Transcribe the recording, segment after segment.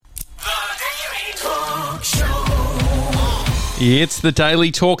It's the Daily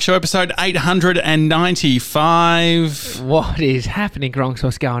Talk Show, episode 895. What is happening, Gronks?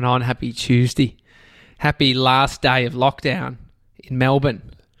 What's going on? Happy Tuesday. Happy last day of lockdown in Melbourne.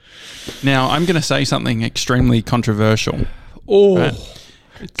 Now, I'm going to say something extremely controversial.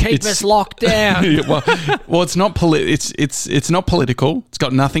 Keep us locked down. well, it's not it's not political. It's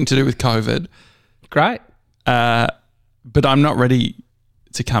got nothing to do with COVID. Great. But I'm not ready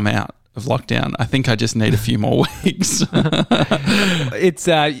to come out of lockdown. I think I just need a few more weeks. It's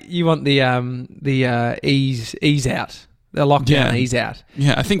you want the ease out, the lockdown ease out.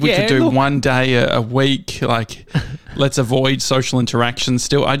 Yeah, I think we could do 1 day a week. Like, let's avoid social interaction.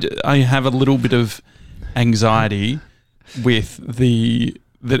 Still, I have a little bit of anxiety with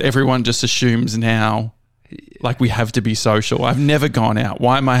that everyone just assumes now. Like, we have to be social. I've never gone out.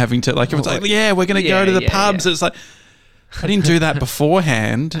 Why am I having to? Like, if it's like, we're going to go to the pubs. Yeah. It's like, I didn't do that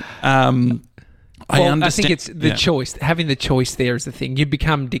beforehand. I understand. I think it's the choice. Having the choice there is the thing. You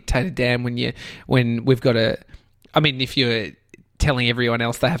become dictated down when we've got to. I mean, if you're telling everyone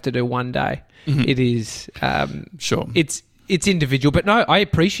else they have to do 1 day, it is sure. It's individual, but no, I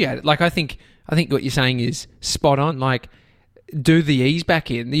appreciate it. Like, I think what you're saying is spot on. Like, do the ease back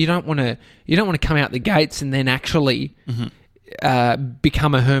in. You don't want to come out the gates and then actually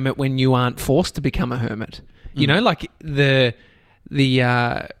become a hermit when you aren't forced to become a hermit. You know, like the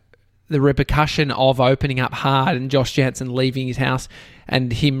repercussion of opening up hard and Josh Jansen leaving his house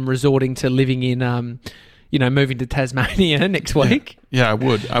and him resorting to living in, moving to Tasmania next week. Yeah, I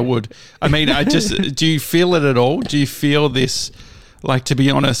would. I mean, do you feel it at all? Do you feel this? Like, to be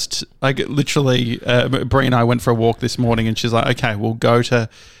honest, like, literally, Brie and I went for a walk this morning and she's like, okay, we'll go to,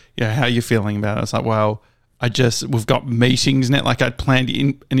 how are you feeling about it? I was like, well, we've got meetings now. Like, I'd planned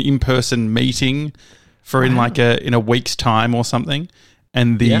an in-person meeting for in a week's time or something.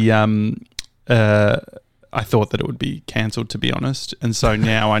 And I thought that it would be cancelled, to be honest. And so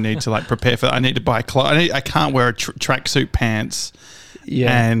now I need to prepare for that. I need to buy clothes. I can't wear a tracksuit pants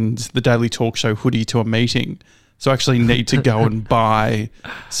and the Daily Talk Show hoodie to a meeting. So I actually need to go and buy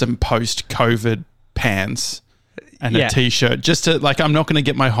some post-COVID pants and a T-shirt just to, I'm not going to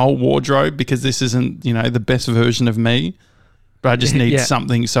get my whole wardrobe because this isn't, the best version of me. But I just need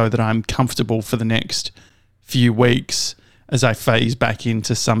something so that I'm comfortable for the next few weeks as I phase back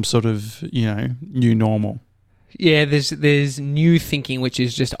into some sort of, new normal. Yeah, there's new thinking, which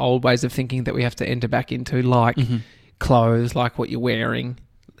is just old ways of thinking that we have to enter back into, like clothes, like what you're wearing,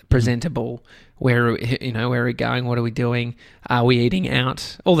 presentable, where are we going, what are we doing, are we eating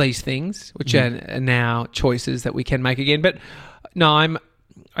out, all these things, which are now choices that we can make again. But no,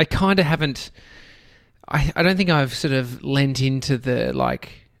 I kind of haven't. I don't think I've sort of lent into the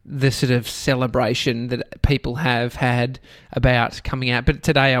sort of celebration that people have had about coming out. But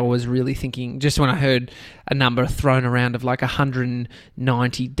today I was really thinking, just when I heard a number thrown around of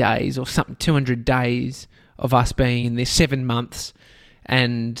 190 days or something, 200 days of us being in this 7 months.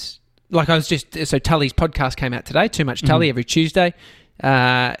 And so Tully's podcast came out today, Too Much Tully, every Tuesday.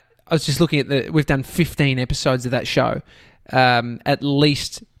 I was just looking at we've done 15 episodes of that show. At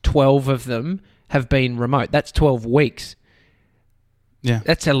least 12 of them have been remote. That's 12 weeks. Yeah.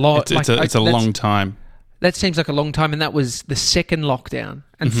 That's a lot. It's a long time. That seems like a long time, and that was the second lockdown.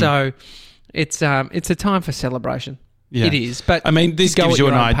 And so it's a time for celebration. Yeah. It is. But I mean, this gives you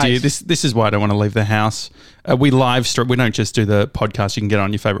an idea. This is why I don't want to leave the house. We live stream. We don't just do the podcast. You can get it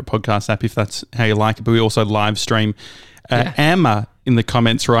on your favourite podcast app if that's how you like it, but we also live stream. Amma in the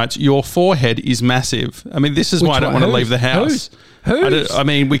comments writes, your forehead is massive. I mean, this is why I don't want to leave the house. Whose? I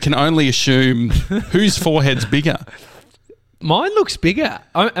mean, we can only assume whose forehead's bigger. Mine looks bigger.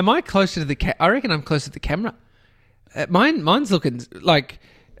 Am I closer to the I reckon I'm closer to the camera. Mine's looking like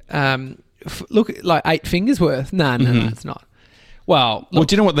like 8 fingers worth. No, it's not. Well, do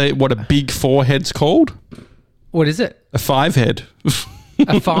you know what a big forehead's called? What is it? A 5-head.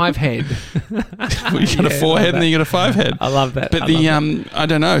 A 5-head. You got a 4-head and then you got a 5-head. I love that. But I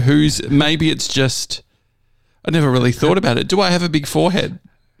don't know maybe it's just, I never really thought about it. Do I have a big forehead?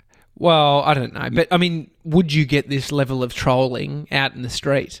 Well, I don't know. But, I mean, would you get this level of trolling out in the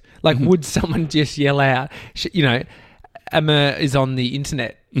street? Would someone just yell out, Emma is on the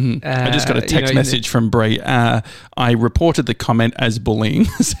internet. I just got a text message from Brie. I reported the comment as bullying,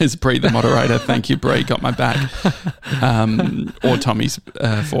 says Brie, the moderator. Thank you, Brie. Got my back. Or Tommy's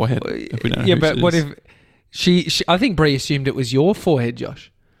forehead. If we don't know who what if she? I think Brie assumed it was your forehead,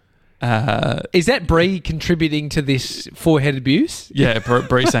 Josh. Is that Brie contributing to this forehead abuse? Yeah,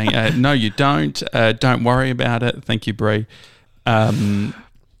 Brie saying, no, you don't. Don't worry about it. Thank you, Brie. Anyway.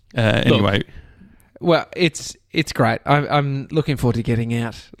 Look, well, it's great. I'm looking forward to getting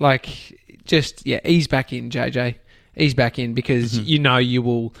out. Ease back in, JJ. Ease back in because you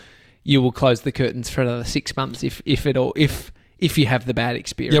will close the curtains for another 6 months if you have the bad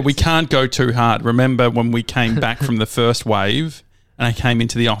experience. Yeah, we can't go too hard. Remember when we came back from the first wave and I came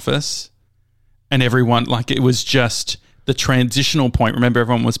into the office and everyone, like, it was just the transitional point. Remember,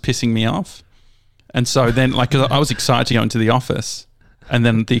 everyone was pissing me off. And so then, like, 'cause I was excited to go into the office and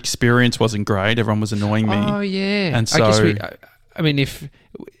then the experience wasn't great. Everyone was annoying me. Oh, yeah. And so,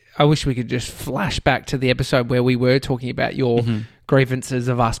 I wish we could just flash back to the episode where we were talking about your grievances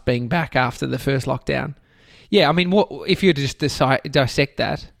of us being back after the first lockdown. Yeah, I mean, what if you just dissect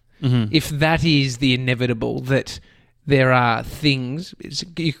that? If that is the inevitable, that there are things,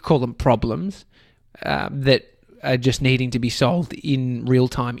 you could call them problems, that are just needing to be solved in real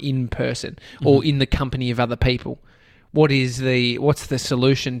time, in person, or in the company of other people. What's the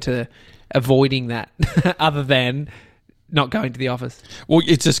solution to avoiding that other than not going to the office? Well,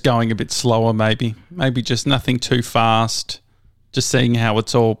 it's just going a bit slower, maybe just nothing too fast, just seeing how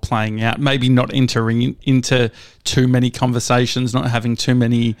it's all playing out, maybe not entering into too many conversations, not having trying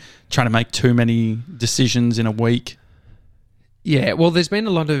to make too many decisions in a week. Yeah, well, there's been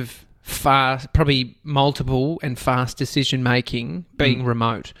a lot of probably multiple and fast decision making being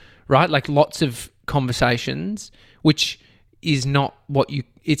remote, right? Like lots of conversations, which is not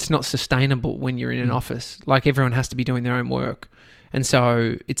it's not sustainable when you're in an office. Like everyone has to be doing their own work. And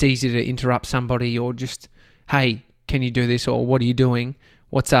so it's easy to interrupt somebody or just, hey, can you do this? Or what are you doing?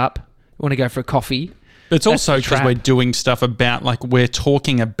 What's up? Want to go for a coffee? It's also because we're doing stuff about, like, we're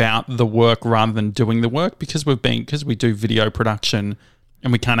talking about the work rather than doing the work because we do video production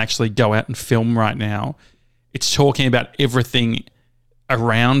and we can't actually go out and film right now. It's talking about everything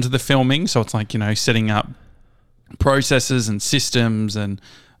around the filming. So it's like, setting up processes and systems and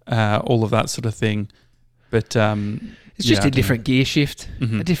all of that sort of thing. But it's just a different gear shift,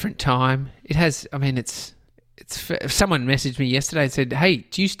 a different time. It has, someone messaged me yesterday and said, hey,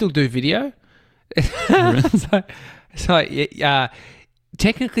 do you still do video? so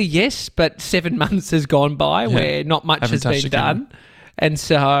technically yes, but 7 months has gone by where not much has been done. And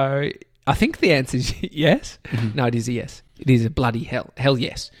so I think the answer is yes. No, it is a yes. It is a bloody hell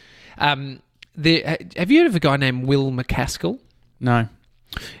yes. Have you heard of a guy named Will McCaskill? No.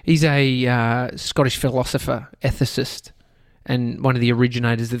 He's a Scottish philosopher, ethicist, and one of the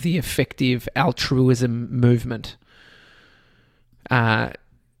originators of the effective altruism movement.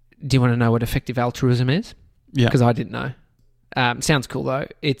 Do you want to know what effective altruism is? Yeah. Because I didn't know. Sounds cool, though.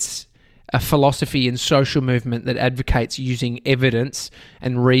 It's a philosophy and social movement that advocates using evidence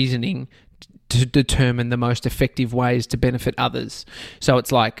and reasoning to determine the most effective ways to benefit others. So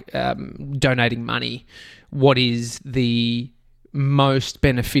it's like donating money. What is the most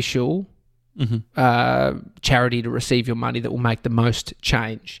beneficial charity to receive your money that will make the most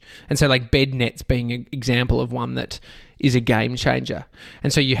change? And so, like, bed nets being an example of one that is a game changer.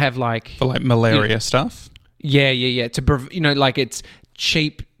 And so you have for malaria stuff. Yeah. It's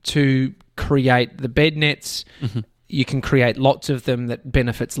cheap to create the bed nets. You can create lots of them that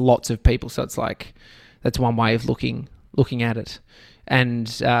benefits lots of people. So it's like, that's one way of looking at it. And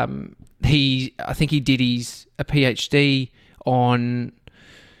I think he did a PhD on,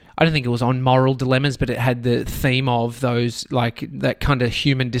 I don't think it was on moral dilemmas, but it had the theme of those, like that kind of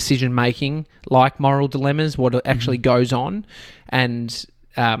human decision making, like moral dilemmas, what actually goes on, and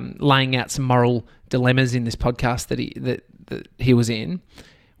laying out some moral dilemmas in this podcast that he was in,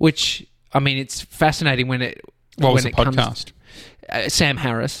 which, I mean, it's fascinating when it. What was the podcast? Sam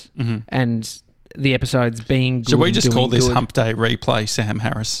Harris, and the episodes being good. Should we just call this Hump Day Replay Sam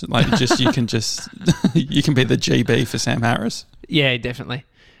Harris? Like, you can be the GB for Sam Harris. Yeah, definitely.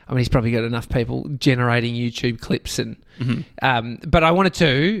 I mean, he's probably got enough people generating YouTube clips and. But I wanted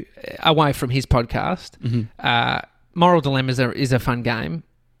to, away from his podcast, Moral Dilemmas is a fun game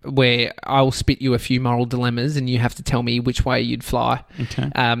where I'll spit you a few moral dilemmas and you have to tell me which way you'd fly.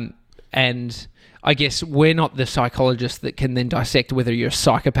 Okay. And I guess we're not the psychologists that can then dissect whether you're a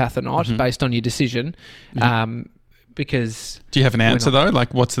psychopath or not based on your decision. Because do you have an answer though?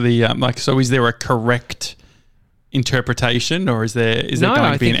 Like, what's the so is there a correct interpretation, or is there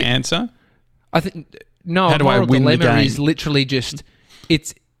going to be an answer? I think no. How do I win the game? Is literally just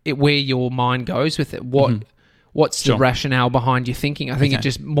it's where your mind goes with it. What's the rationale behind your thinking? I think it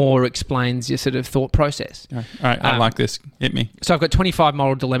just more explains your sort of thought process. All right, I like this. Hit me. So I've got 25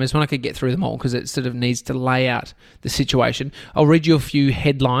 moral dilemmas. When I could get through them all because it sort of needs to lay out the situation. I'll read you a few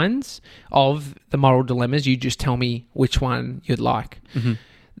headlines of the moral dilemmas. You just tell me which one you'd like.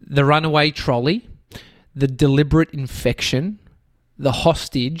 The runaway trolley, the deliberate infection, the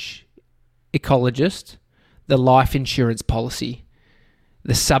hostage ecologist, the life insurance policy,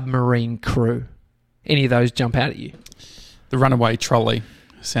 the submarine crew. Any of those jump out at you? The runaway trolley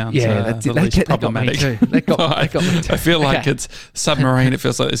sounds the least problematic. That got me too. I feel like it's submarine. It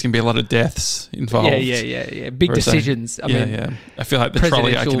feels like there's going to be a lot of deaths involved. Yeah. Big decisions. I feel like the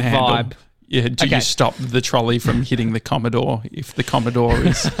trolley I can handle. Vibe. Yeah, you stop the trolley from hitting the Commodore if the Commodore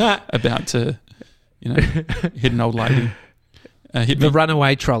is about to, hit an old lady?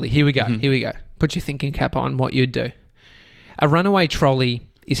 Runaway trolley. Here we go. Mm-hmm. Here we go. Put your thinking cap on what you'd do. A runaway trolley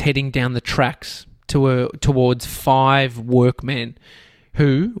is heading down the tracks towards 5 workmen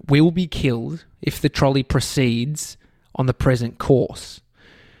who will be killed if the trolley proceeds on the present course.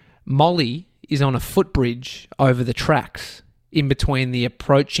 Molly is on a footbridge over the tracks in between the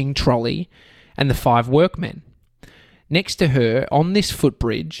approaching trolley and the 5 workmen. Next to her on this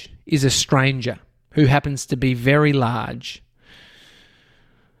footbridge is a stranger who happens to be very large.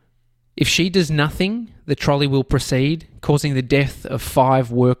 If she does nothing, the trolley will proceed, causing the death of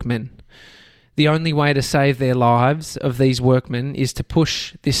 5 workmen. The only way to save their lives of these workmen is to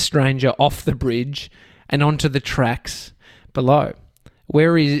push this stranger off the bridge and onto the tracks below,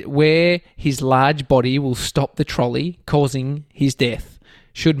 where his large body will stop the trolley, causing his death.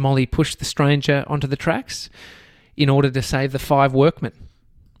 Should Molly push the stranger onto the tracks in order to save the 5 workmen?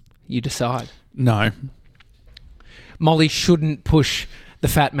 You decide. No. Molly shouldn't push the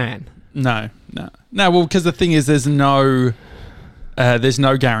fat man. No. Well, because the thing is, there's no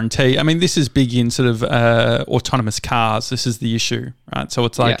guarantee. I mean, this is big in sort of autonomous cars. This is the issue, right? So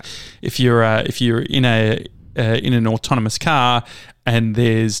it's like if you're in an autonomous car and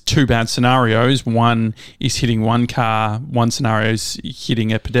there's 2 bad scenarios, one is hitting one car, one scenario is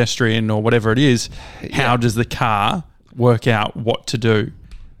hitting a pedestrian or whatever it is. How does the car work out what to do?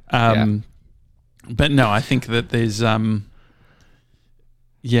 But no, I think that there's I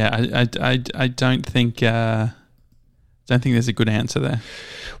don't think there's a good answer there.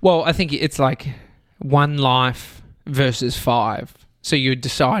 Well, I think it's like 1 life versus 5. So you're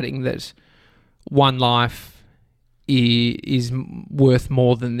deciding that 1 life is worth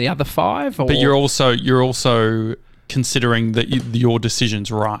more than the other 5, or? But you're also considering that your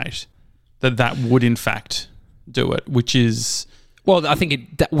decision's right, that would in fact do it, which is... Well, I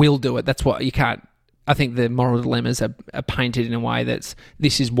think that will do it. That's what you can't... I think the moral dilemmas are painted in a way that's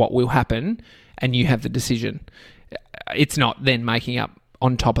this is what will happen and you have the decision. It's not then making up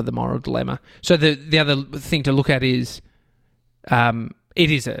on top of the moral dilemma. So the other thing to look at is it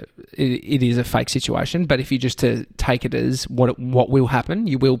is a fake situation, but if you just to take it as what will happen,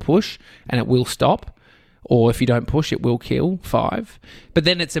 you will push and it will stop, or if you don't push, it will kill 5. But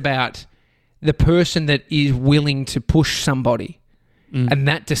then it's about the person that is willing to push somebody and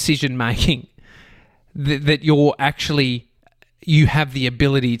that decision making. That you have the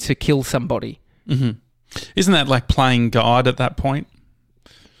ability to kill somebody. Mm-hmm. Isn't that like playing God at that point?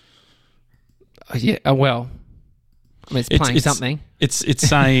 Yeah. Well, I mean, it's playing something. It's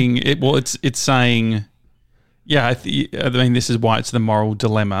saying it. Well, it's saying. Yeah, I mean, this is why it's the moral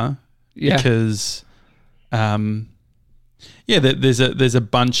dilemma. Yeah. Because, there's a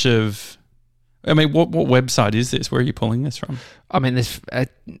bunch of. I mean, what website is this? Where are you pulling this from? I mean,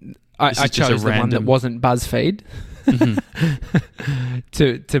 I chose the one that wasn't BuzzFeed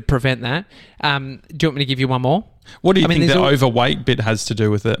to prevent that. Do you want me to give you one more? What do you think the overweight bit has to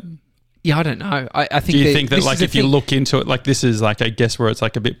do with it? Yeah, I don't know. I think. Do you think that, like, if you look into it, like, this is like, I guess, where it's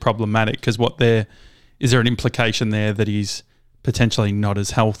like a bit problematic because is there an implication there that he's potentially not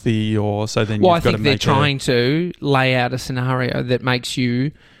as healthy, or so then? Well, I think they're trying to lay out a scenario that makes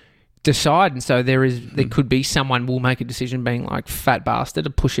you decide, and so there could be someone will make a decision being like fat bastard to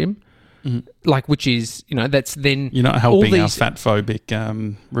push him, like, which is that's then you're not helping our fat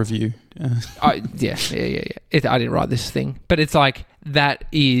phobic review. I didn't write this thing, but it's like that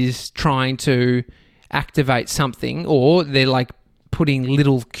is trying to activate something, or they're like putting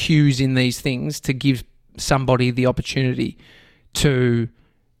little cues in these things to give somebody the opportunity to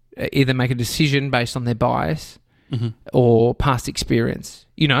either make a decision based on their bias or past experience.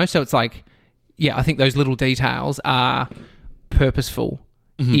 So it's like, I think those little details are purposeful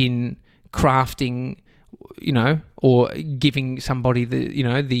in crafting, or giving somebody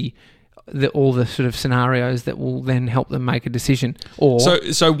the all the sort of scenarios that will then help them make a decision. Or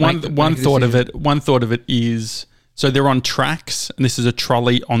so one thought of it is, so they're on tracks, and this is a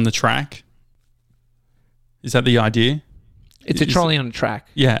trolley on the track. Is that the idea? It's a trolley on a track.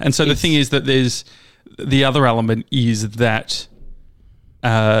 Yeah, and so the thing is that there's the other element is that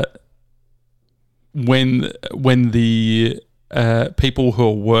when the people who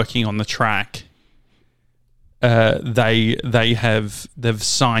are working on the track, they've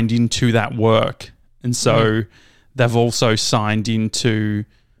signed into that work, and so they've also signed into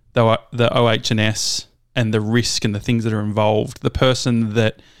the OH&S and the risk and the things that are involved. The person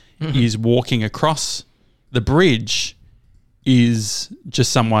that is walking across the bridge is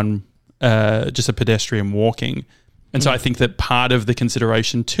just someone, just a pedestrian walking. And so I think that part of the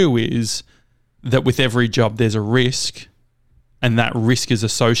consideration too is that with every job there's a risk, and that risk is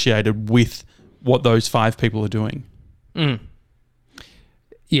associated with what those 5 people are doing.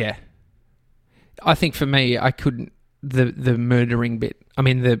 Yeah. I think for me, I couldn't, the murdering bit, I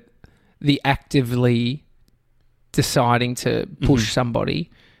mean, the actively deciding to push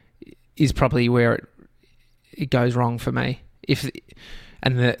somebody is probably where it goes wrong for me.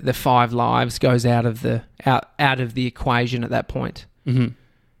 And the 5 lives goes out of the equation at that point.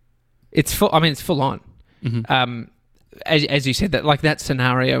 It's full on. As you said, that like that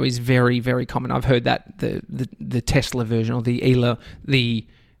scenario is very, very common. I've heard that the Tesla version or the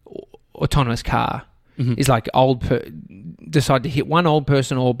autonomous car is like decide to hit one old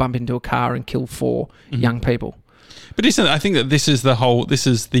person or bump into a car and kill 4 young people. But I think that this is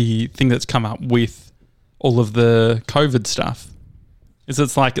the thing that's come up with all of the COVID stuff.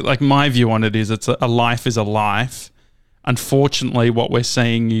 It's like my view on it is it's a life is a life. Unfortunately, what we're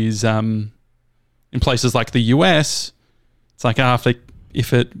seeing is in places like the US, it's like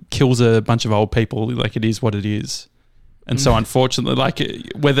if it kills a bunch of old people, like it is what it is. And so unfortunately, like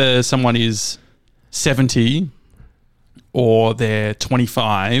whether someone is 70 or they're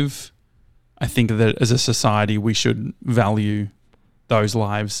 25, I think that as a society we should value those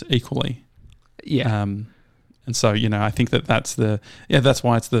lives equally. Yeah. And so, I think that's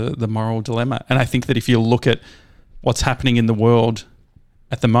why it's the moral dilemma. And I think that if you look at what's happening in the world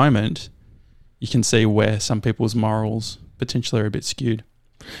at the moment, you can see where some people's morals potentially are a bit skewed.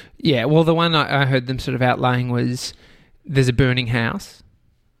 Yeah, well, the one I heard them sort of outlaying was there's a burning house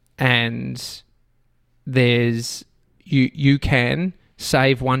and there's you can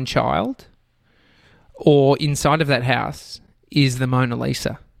save one child, or inside of that house is the Mona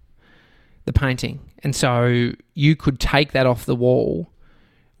Lisa, the painting. And so you could take that off the wall,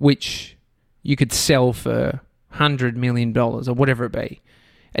 which you could sell for $100 million or whatever it be,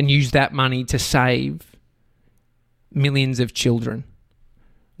 and use that money to save millions of children.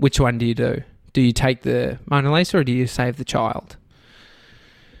 Which one do you do? Do you take the Mona Lisa or do you save the child?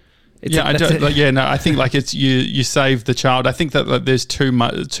 I think like it's you save the child. I think that like, there's too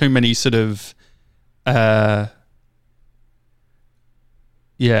many sort of. I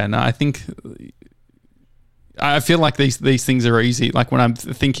feel like these things are easy. Like when I'm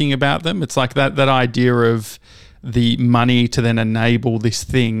thinking about them, it's like that idea of the money to then enable this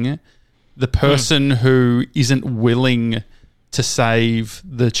thing. The person who isn't willing to save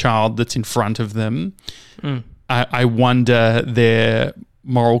the child that's in front of them, I wonder their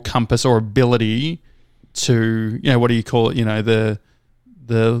moral compass or ability to, what do you call it? The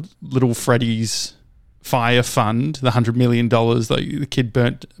little Freddy's fire fund, the $100 million that the kid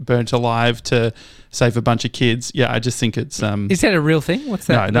burnt alive to save a bunch of kids. Yeah, I just think it's. Is that a real thing? What's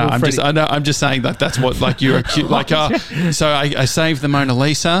that? No, I'm just saying that that's what like you're acute. Like, so I saved the Mona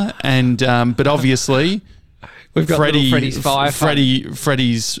Lisa, and but obviously we've got Freddy's fire.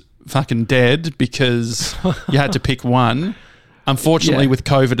 Freddy's fucking dead because you had to pick one. Unfortunately, with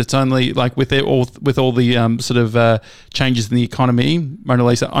COVID, it's only like with all the sort of changes in the economy, Mona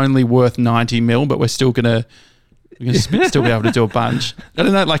Lisa only worth 90 mil, but we're still gonna still be able to do a bunch. I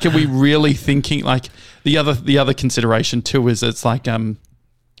don't know. Like, are we really thinking? Like the other consideration too is it's like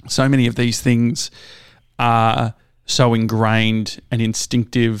so many of these things are so ingrained and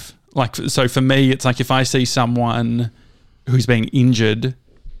instinctive. Like, so for me, it's like if I see someone who's being injured.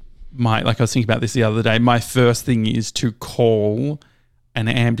 Like I was thinking about this the other day, my first thing is to call an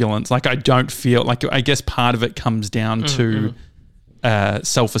ambulance. Like I don't feel like, I guess part of it comes down to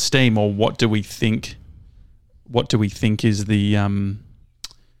self-esteem, or what do we think is the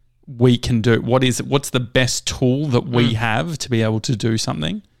we can do? What's the best tool that we have to be able to do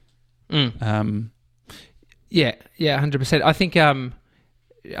something? Yeah, 100%. I think I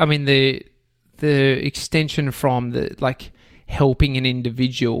mean the extension from the like helping an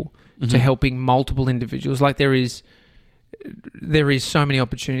individual to helping multiple individuals. Like there is so many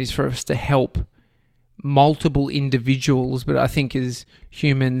opportunities for us to help multiple individuals, but I think as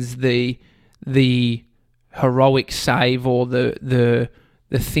humans, the heroic save or the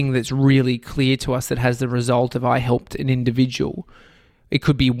thing that's really clear to us that has the result of I helped an individual, it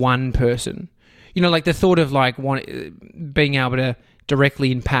could be one person. Like the thought of like being able to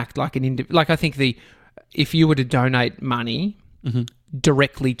directly impact like like I think if you were to donate money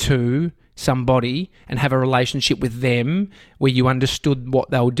directly to somebody and have a relationship with them where you understood what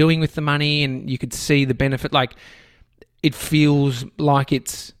they were doing with the money and you could see the benefit, like it feels like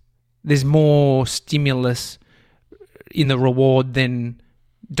it's there's more stimulus in the reward than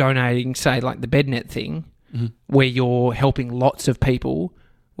donating, say, like the BedNet thing, where you're helping lots of people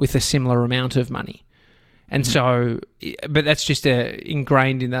with a similar amount of money. And so, but that's just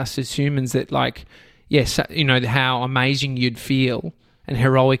ingrained in us as humans that, like, yes, you know, how amazing you'd feel and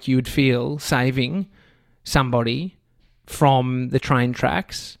heroic you'd feel saving somebody from the train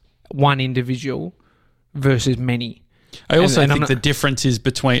tracks, one individual versus many. I also think the difference is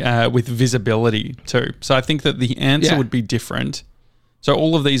between with visibility too. So I think that the answer would be different. So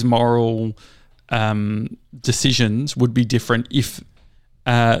all of these moral decisions would be different if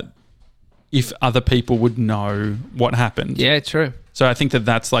other people would know what happened. Yeah, true. So I think that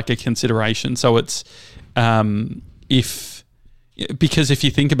that's like a consideration. So it's because if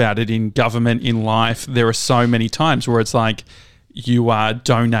you think about it, in government, in life, there are so many times where it's like you are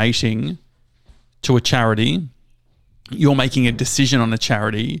donating to a charity, you're making a decision on a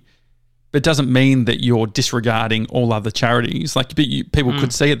charity, but it doesn't mean that you're disregarding all other charities. Like, people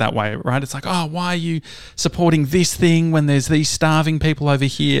could see it that way, right? It's like, oh, why are you supporting this thing when there's these starving people over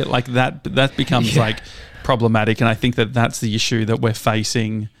here? Like that becomes like problematic. And I think that that's the issue that we're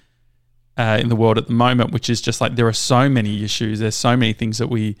facing in the world at the moment, which is just like there are so many issues. There's so many things that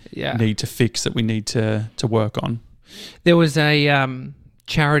we need to fix, that we need to work on. There was a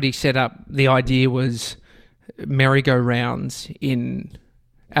charity set up. The idea was merry-go-rounds in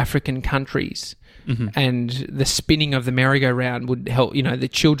African countries, and the spinning of the merry-go-round would help, you know, the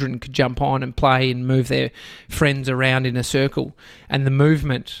children could jump on and play and move their friends around in a circle, and the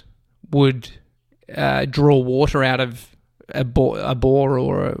movement would draw water out of a bore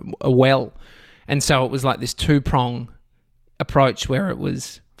or a well. And so it was like this two-prong approach where it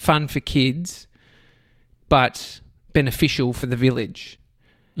was fun for kids but beneficial for the village.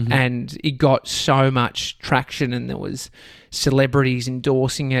 And it got so much traction, and there was celebrities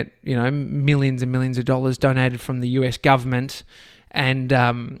endorsing it, you know, millions and millions of dollars donated from the US government, and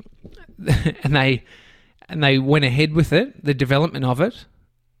and they went ahead with it, the development of it,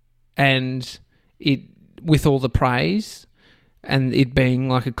 and it, with all the praise and it being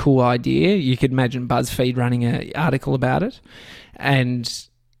like a cool idea. You could imagine BuzzFeed running an article about it, and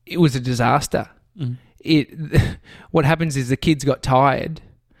it was a disaster. What happens is the kids got tired,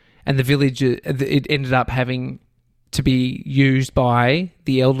 and the village, it ended up having to be used by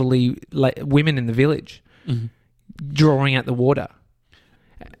the elderly women in the village, drawing out the water.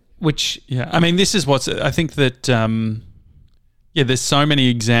 Which, I mean, this is what's, I think that, there's so many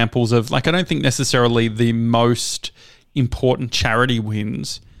examples of, like, I don't think necessarily the most important charity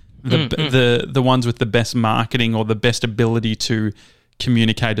wins, the ones with the best marketing or the best ability to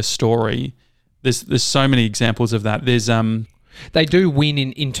communicate a story. There's so many examples of that. There's they do win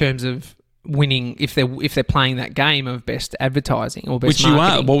in terms of winning if they're playing that game of best advertising or best marketing.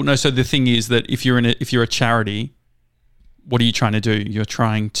 Which you are. Well, no. So the thing is that if you're a charity, what are you trying to do? You're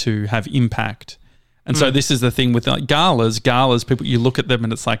trying to have impact. And so this is the thing with like galas, people, you look at them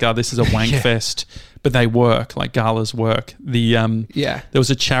and it's like, oh, this is a wank fest, but they work, like galas work. There was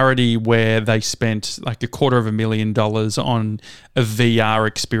a charity where they spent like $250,000 on a VR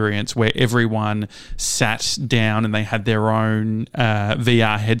experience where everyone sat down and they had their own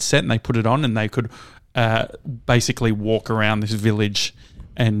VR headset and they put it on and they could basically walk around this village,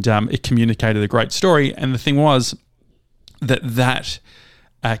 and it communicated a great story. And the thing was that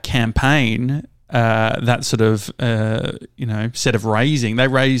campaign, that sort of, set of raising, they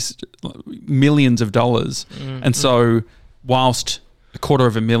raised millions of dollars. And so whilst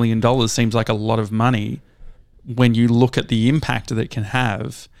 $250,000 seems like a lot of money, when you look at the impact that it can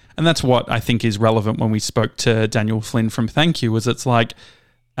have, and that's what I think is relevant when we spoke to Daniel Flynn from Thank You, was it's like,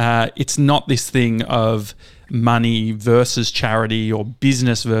 it's not this thing of money versus charity or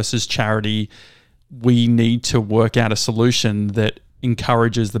business versus charity. We need to work out a solution that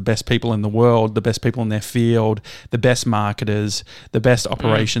encourages the best people in the world, the best people in their field, the best marketers, the best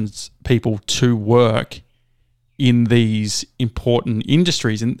operations people to work in these important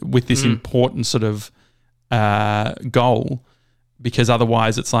industries and with this important sort of goal. Because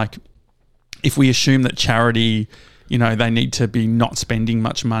otherwise it's like, if we assume that charity, they need to be not spending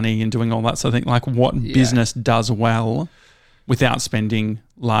much money and doing all that sort of thing, like what business does well without spending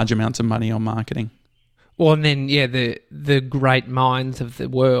large amounts of money on marketing? Well, and then, the great minds of the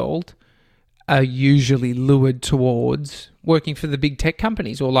world are usually lured towards working for the big tech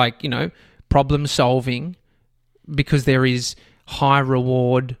companies or problem solving, because there is high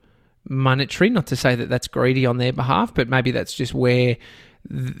reward monetary, not to say that that's greedy on their behalf, but maybe that's just where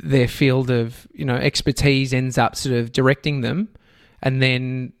their field of, expertise ends up sort of directing them. And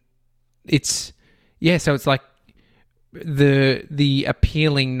then so it's like the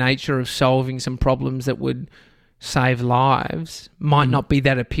appealing nature of solving some problems that would save lives might not be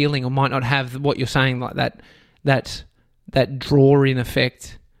that appealing, or might not have what you're saying, like that draw-in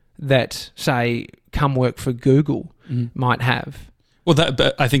effect that, say, come work for Google might have. Well,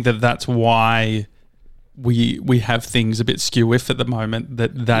 but I think that's why we have things a bit skew-if at the moment.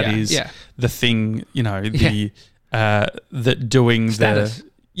 That is the thing, that doing status.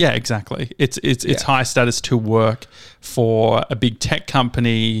 Yeah, exactly. It's high status to work for a big tech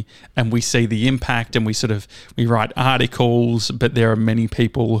company, and we see the impact, and we write articles, but there are many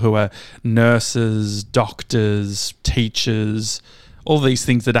people who are nurses, doctors, teachers, all these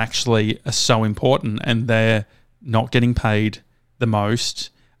things that actually are so important, and they're not getting paid the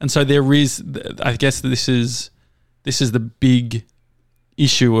most. And so there is, I guess this is the big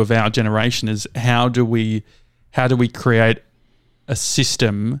issue of our generation, is how do we create a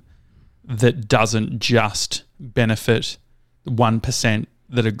system that doesn't just benefit 1%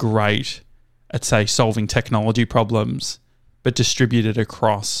 that are great at, say, solving technology problems, but distribute it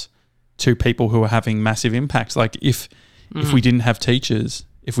across to people who are having massive impacts. Like if we didn't have teachers,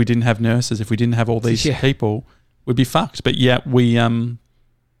 if we didn't have nurses, if we didn't have all these people, we'd be fucked. But yet we,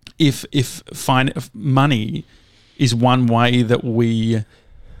 if money is one way that we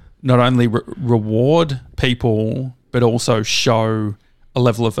not only reward people, but also show a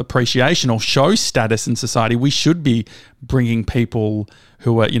level of appreciation or show status in society, we should be bringing people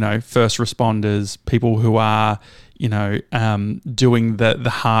who are, first responders, people who are, doing the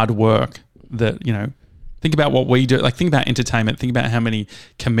hard work that, think about what we do. Like, think about entertainment. Think about how many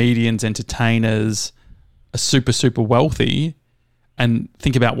comedians, entertainers are super, super wealthy, and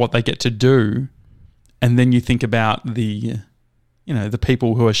think about what they get to do. And then you think about the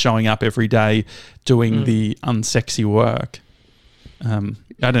people who are showing up every day doing the unsexy work.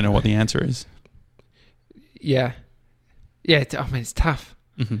 I don't know what the answer is. Yeah. Yeah, it's tough.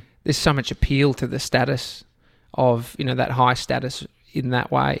 Mm-hmm. There's so much appeal to the status of, that high status in that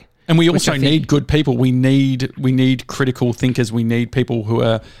way. And we also need good people. We need critical thinkers. We need people who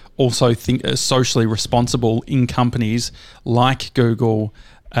are also socially responsible in companies like Google,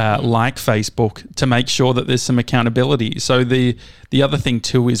 like Facebook, to make sure that there's some accountability. So the other thing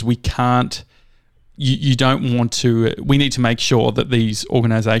too is we can't, you don't want to, we need to make sure that these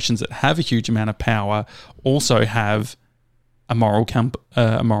organizations that have a huge amount of power also have a moral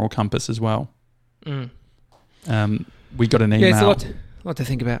compass as well. We got an email. Yeah, it's a lot to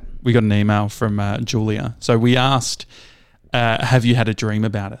think about. We got an email from Julia. So we asked, have you had a dream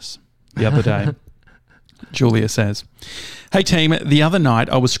about us the other day? Julia says, hey team, the other night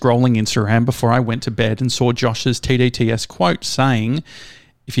I was scrolling Instagram before I went to bed and saw Josh's TDTS quote saying,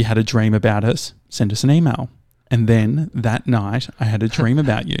 if you had a dream about us, send us an email. And then that night I had a dream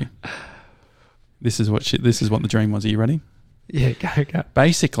about you. This is what the dream was. Are you ready? Yeah, go.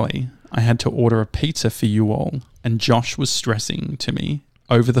 Basically, I had to order a pizza for you all, and Josh was stressing to me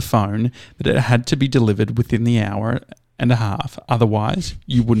over the phone that it had to be delivered within the hour and a half, otherwise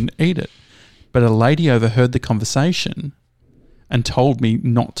you wouldn't eat it. But a lady overheard the conversation and told me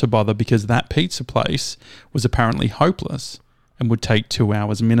not to bother because that pizza place was apparently hopeless and would take 2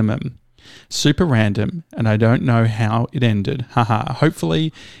 hours minimum. Super random, and I don't know how it ended. Haha.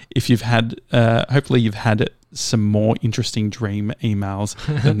 Hopefully you've had some more interesting dream emails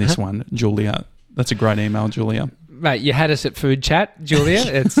than this one, Julia. That's a great email, Julia. Mate, you had us at food chat, Julia.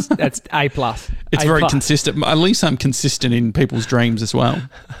 That's A+. It's very consistent. At least I'm consistent in people's dreams as well.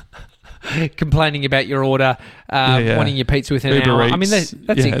 Complaining about your order, wanting your pizza within an hour. Eats.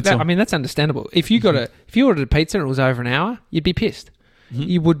 I mean, that's understandable. If you ordered a pizza and it was over an hour, you'd be pissed. Mm-hmm.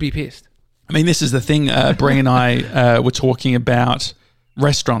 You would be pissed. I mean, this is the thing. Bree and I were talking about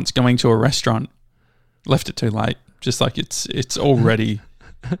restaurants. Going to a restaurant, left it too late. Just like it's already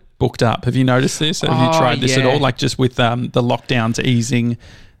booked up. Have you noticed this? Have you tried this at all? Like, just with the lockdowns easing,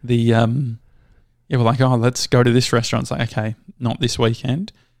 we're like, let's go to this restaurant. It's like, okay, not this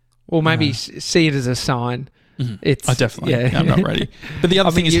weekend. Or maybe see it as a sign. Mm-hmm. It's definitely. Yeah. I'm not ready. But the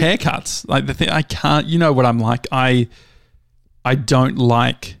other thing is haircuts. Like, the thing, I can't. You know what I'm like. I don't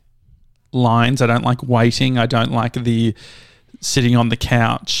like lines. I don't like waiting. I don't like the sitting on the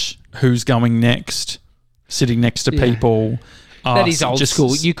couch. Who's going next? Sitting next to people. That is old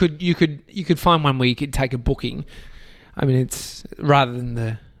school. You could find one where you could take a booking. I mean, it's rather than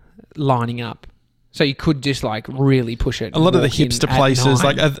the lining up. So you could just like really push it. A lot of the hipster places,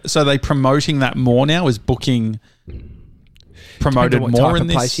 so they're promoting that more now. Is booking promoted more in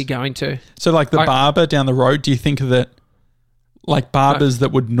this place you're going to? So like the barber down the road. Do you think that like barbers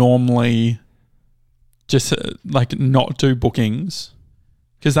that would normally just like not do bookings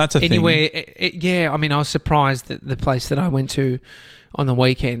Because that's a anywhere. thing. Yeah, I mean, I was surprised that the place that I went to on the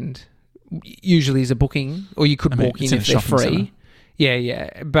weekend usually is a booking, or you could walk in if they're free. Center.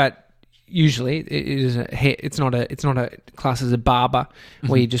 Yeah, but usually it is it's not a class as a barber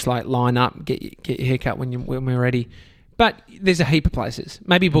where you just like line up, get your haircut when we're ready. But there's a heap of places.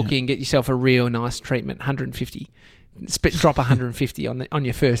 Maybe book in, get yourself a real nice treatment, 150. Drop 150 on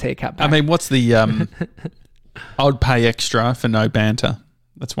your first haircut back. I mean, what's the I would pay extra for no banter.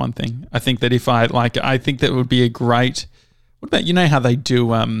 That's one thing. I think that I think that would be a great. What about, you know how they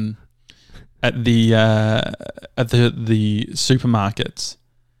do at the supermarkets?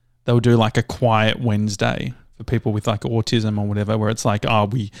 They'll do like a quiet Wednesday for people with like autism or whatever, where it's like,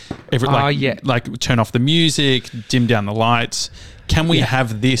 like turn off the music, dim down the lights. Can we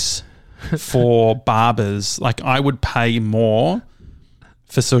have this for barbers? Like, I would pay more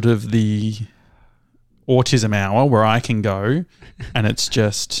for sort of the autism hour where I can go and it's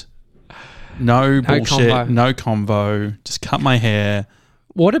just no bullshit, no convo, just cut my hair.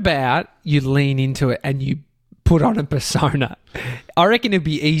 What about you lean into it and you put on a persona? I reckon it'd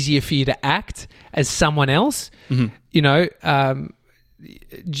be easier for you to act as someone else. Mm-hmm. You know,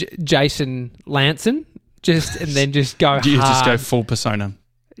 Jason Lanson, and then just go hard. Just go full persona.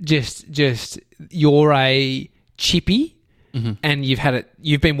 Just you're a chippy, and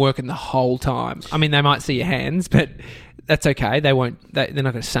you've been working the whole time. I mean, they might see your hands, but that's okay. They're not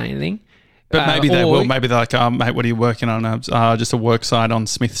going to say anything. But maybe they will. Maybe they're like, mate, what are you working on? Just a work site on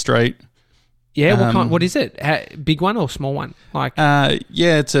Smith Street. Yeah, what is it? Big one or small one?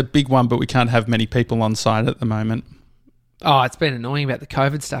 It's a big one, but we can't have many people on site at the moment. Oh, it's been annoying about the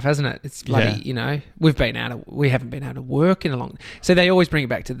COVID stuff, hasn't it? It's bloody, we haven't been out of work in a long. So they always bring it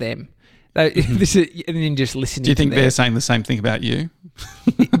back to them. And then just listening. Do you think they're saying the same thing about you?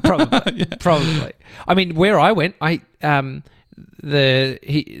 Probably. I mean, where I went,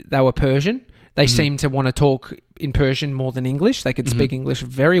 they were Persian. They seemed to want to talk in Persian more than English. They could speak English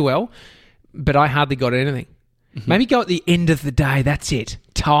very well. But I hardly got anything. Mm-hmm. Maybe go at the end of the day. That's it.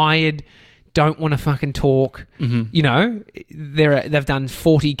 Tired. Don't want to fucking talk. Mm-hmm. You know, they've done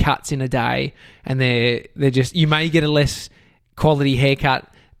 40 cuts in a day, and they're just. You may get a less quality haircut,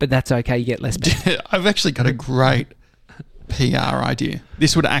 but that's okay. You get less. I've actually got a great PR idea.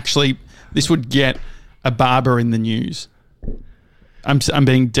 This would get a barber in the news. I'm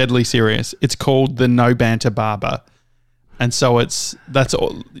being deadly serious. It's called the No Banter Barber. And so that's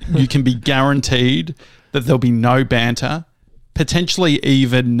all. You can be guaranteed that there'll be no banter, potentially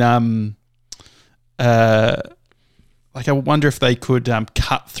even I wonder if they could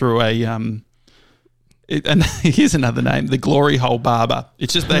cut through and here's another name, the Glory Hole Barber.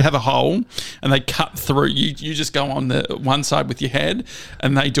 It's just they have a hole and they cut through. You just go on the one side with your head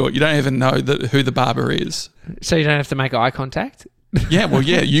and they do it. You don't even know who the barber is. So you don't have to make eye contact? Yeah, well,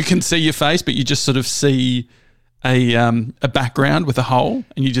 yeah, you can see your face, but you just sort of see a background with a hole,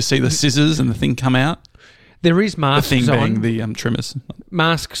 and you just see the scissors and the thing come out. There is masks on. The thing being the trimmers.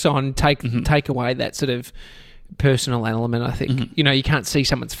 Masks on take away that sort of personal element, I think. Mm-hmm. You know, you can't see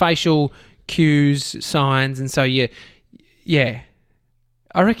someone's facial cues, signs, and so I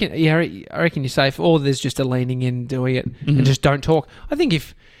reckon you're safe, or there's just a leaning in doing it and just don't talk. I think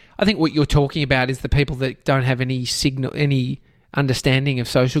what you're talking about is the people that don't have any understanding of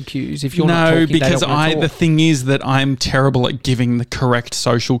social cues. If you're not talking, because the thing is that I'm terrible at giving the correct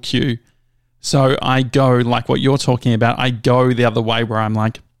social cue. So I go like what you're talking about. I go the other way where I'm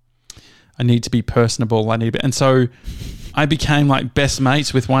like, I need to be personable. And so I became like best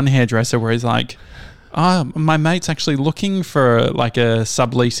mates with one hairdresser where he's like, my mate's actually looking for like a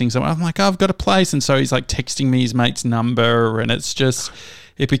subleasing. So I'm like, I've got a place. And so he's like texting me his mate's number, and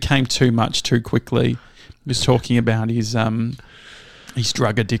it became too much too quickly. He was talking about his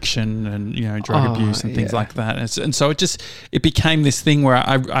drug addiction and, drug abuse and things like that. And so it became this thing where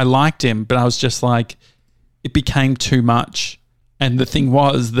I liked him, but I was just like, it became too much. And the thing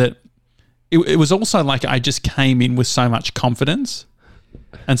was that it was also like I just came in with so much confidence.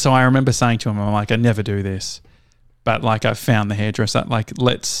 And so I remember saying to him, I'm like, I never do this. But like I found the hairdresser, like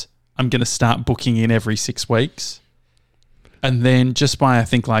I'm going to start booking in every 6 weeks. And then just by, I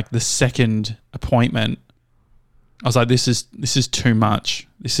think like the second appointment, I was like, this is too much.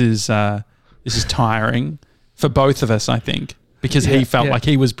 This is tiring for both of us, I think, because he felt like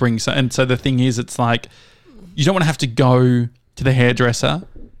he was bringing. And so the thing is, it's like, you don't want to have to go to the hairdresser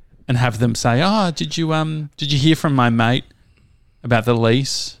and have them say, did you hear from my mate about the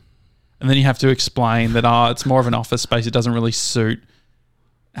lease? And then you have to explain that, it's more of an office space. It doesn't really suit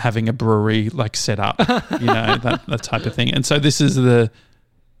having a brewery like set up, that type of thing. And so this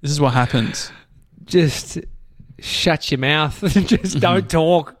is what happens. Just shut your mouth and just don't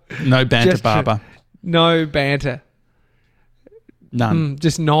talk. No banter, barber. No banter. None.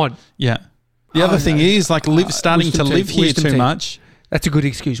 Just nod. Yeah. The other thing is like starting to live here too much. That's a good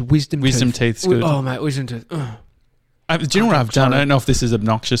excuse. Wisdom teeth's good. Oh, mate, wisdom tooth. Do you know what I've done? I don't know if this is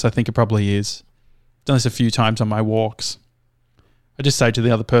obnoxious. I think it probably is. I've done this a few times on my walks. I just say to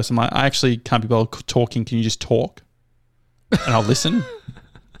the other person, like, I actually can't be bothered talking. Can you just talk? And I'll listen.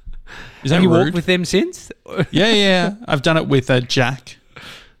 Is that Have you rude? walked with them since? Yeah. I've done it with Jack.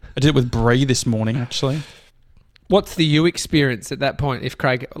 I did it with Bree this morning, actually. What's the you experience at that point, if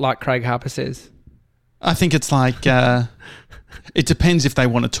Craig Harper says? I think it's like, it depends if they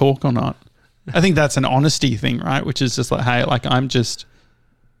want to talk or not. I think that's an honesty thing, right? Which is just like, hey, like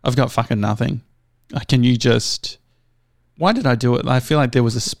I've got fucking nothing. Can you just, why did I do it? I feel like there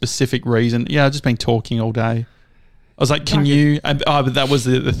was a specific reason. Yeah, I've just been talking all day. I was like, can you, but that was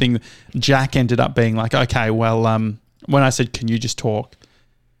the thing. Jack ended up being like, okay, well, when I said, can you just talk?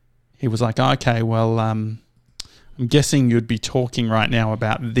 He was like, okay, well, I'm guessing you'd be talking right now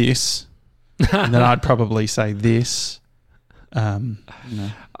about this. And then I'd probably say this.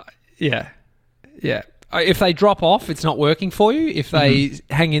 Yeah. If they drop off, it's not working for you. If they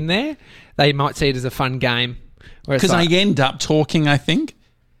hang in there, they might see it as a fun game. Because I end up talking, I think,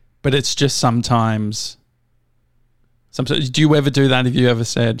 but it's just sometimes. Do you ever do that? Have you ever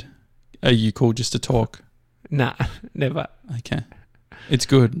said, are you cool just to talk? Nah, never. Okay. It's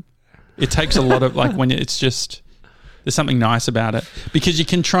good. It takes a lot of, like, when it's just, there's something nice about it. Because you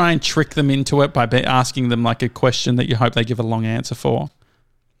can try and trick them into it by asking them, like, a question that you hope they give a long answer for.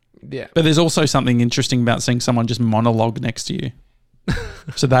 Yeah. But there's also something interesting about seeing someone just monologue next to you.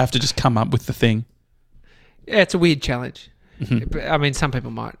 So they have to just come up with the thing. Yeah, it's a weird challenge. I mean, some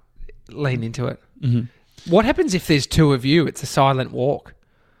people might lean into it. Mm-hmm. What happens if there's two of you? It's a silent walk.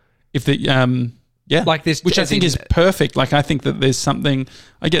 If the yeah, like this, which I think is perfect. Like, I think that there's something.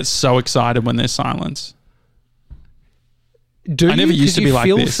 I get so excited when there's silence. I never used to be like this.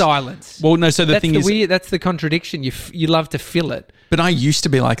 You feel silence. Well, no. So the thing is, that's the contradiction. You love to feel it. But I used to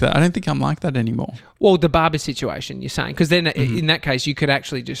be like that. I don't think I'm like that anymore. Well, the barber situation, you're saying, because then in that case, you could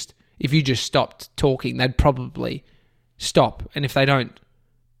actually just, if you just stopped talking, they'd probably stop. And if they don't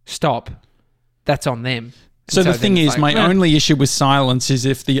stop, that's on them. So the thing is, my only issue with silence is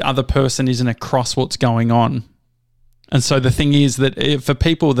if the other person isn't across what's going on. And so the thing is that for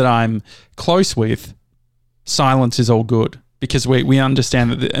people that I'm close with, silence is all good because we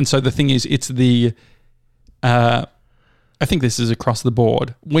understand that. And so the thing is, it's the, I think this is across the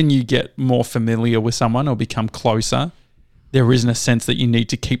board. When you get more familiar with someone or become closer, there isn't a sense that you need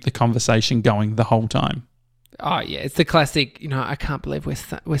to keep the conversation going the whole time. Oh, yeah. It's the classic, I can't believe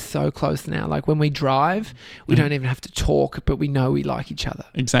we're so close now. Like when we drive, we don't even have to talk, but we know we like each other.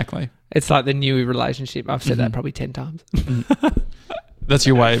 Exactly. It's like the new relationship. I've said that probably 10 times. That's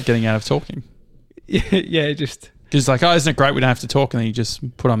your way of getting out of talking. Yeah, just... Because like, oh, isn't it great we don't have to talk? And then you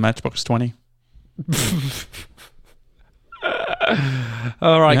just put on Matchbox 20.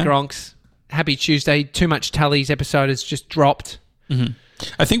 All right, Gronks. Happy Tuesday. Too Much Tully's episode has just dropped. Mm-hmm.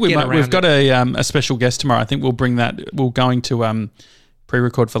 I think we've got a special guest tomorrow. I think we'll bring that. We're going to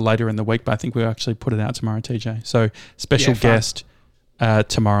pre-record for later in the week, but I think we'll actually put it out tomorrow, TJ. So special guest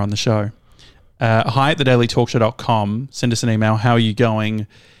tomorrow on the show. Hi at thedailytalkshow.com. Send us an email. How are you going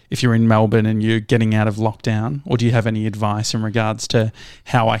if you're in Melbourne and you're getting out of lockdown? Or do you have any advice in regards to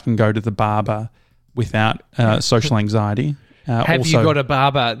how I can go to the barber without social anxiety? Have you got a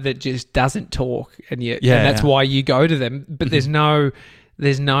barber that just doesn't talk and that's why you go to them, but there's no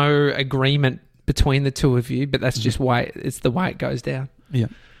agreement between the two of you, but that's just it's the way it goes down. Yeah.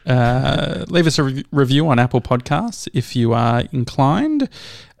 Leave us a review on Apple Podcasts if you are inclined.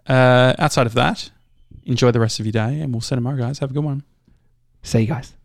 Outside of that, enjoy the rest of your day and we'll see you tomorrow, guys. Have a good one. See you guys.